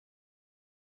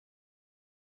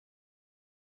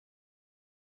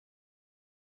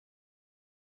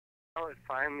Oh, it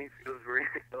finally feels real.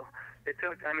 It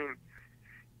took, I mean,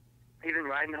 even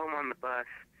riding home on the bus,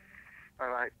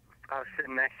 I was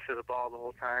sitting next to the ball the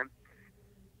whole time,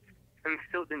 and it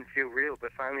still didn't feel real.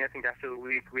 But finally, I think after the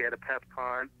week, we had a pep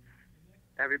con.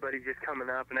 Everybody just coming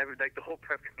up, and like the whole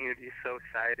prep community is so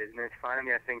excited, and it's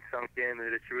finally, I think, sunk in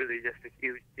that it's really just a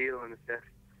huge deal, and it's just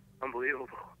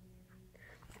unbelievable.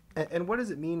 And what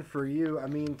does it mean for you? I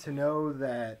mean, to know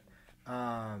that,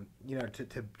 to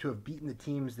have beaten the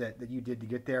teams that you did to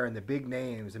get there and the big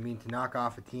names. I mean, to knock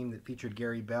off a team that featured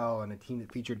Gary Bell and a team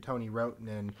that featured Tony Roten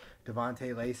and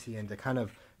Devontae Lacey, and to kind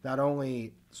of not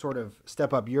only sort of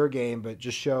step up your game, but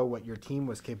just show what your team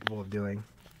was capable of doing.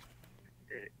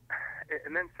 It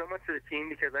meant so much to the team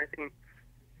because I think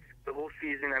the whole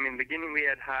season, I mean, beginning we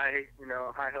had high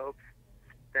hopes.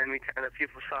 Then we kind of,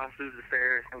 people saw us lose the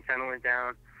Ferris and kind of went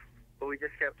down. But we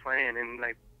just kept playing, and,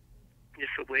 like,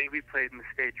 just the way we played in the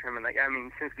state tournament. Like, I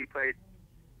mean, since we played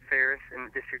Ferris in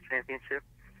the district championship,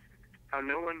 how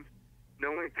no one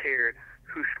cared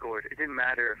who scored. It didn't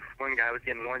matter if one guy was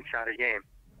getting one shot a game.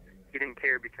 He didn't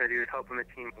care because he was helping the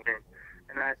team win.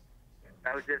 And that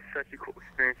was just such a cool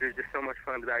experience. It was just so much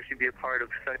fun to actually be a part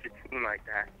of such a team like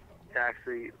that, to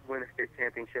actually win a state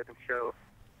championship and show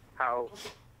how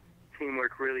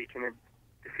teamwork really can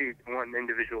defeat one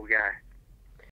individual guy.